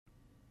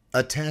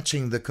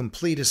Attaching the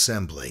complete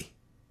assembly.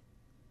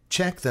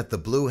 Check that the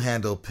blue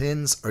handle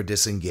pins are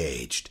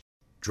disengaged.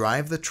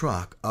 Drive the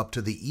truck up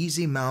to the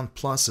Easy Mount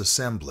Plus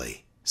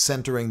assembly,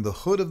 centering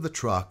the hood of the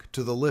truck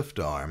to the lift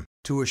arm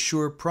to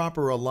assure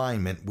proper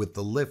alignment with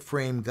the lift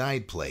frame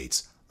guide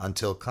plates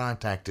until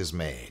contact is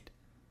made.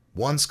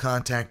 Once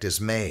contact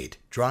is made,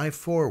 drive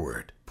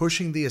forward,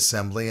 pushing the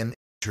assembly an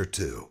inch or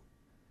two.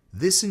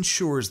 This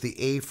ensures the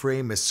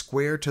A-frame is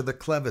square to the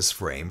clevis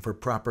frame for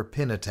proper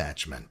pin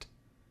attachment.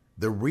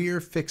 The rear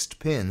fixed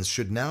pins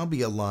should now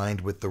be aligned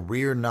with the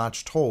rear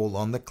notched hole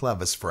on the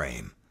clevis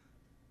frame.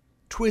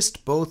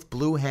 Twist both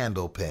blue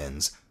handle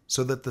pins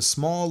so that the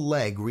small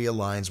leg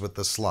realigns with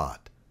the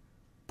slot.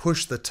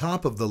 Push the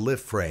top of the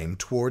lift frame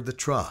toward the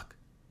truck.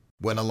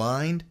 When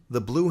aligned,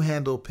 the blue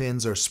handle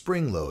pins are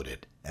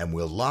spring-loaded and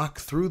will lock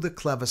through the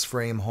clevis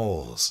frame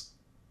holes.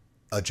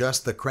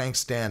 Adjust the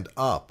crankstand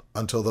up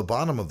until the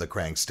bottom of the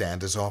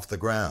crankstand is off the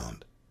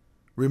ground.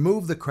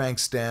 Remove the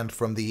crankstand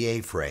from the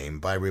A-frame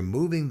by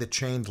removing the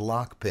chained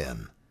lock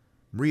pin.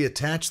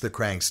 Reattach the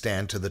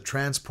crankstand to the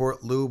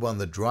transport lube on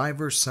the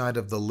driver's side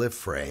of the lift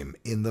frame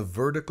in the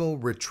vertical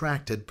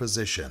retracted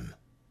position.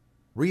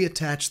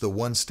 Reattach the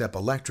one-step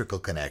electrical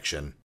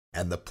connection,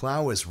 and the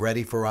plow is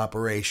ready for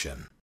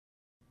operation.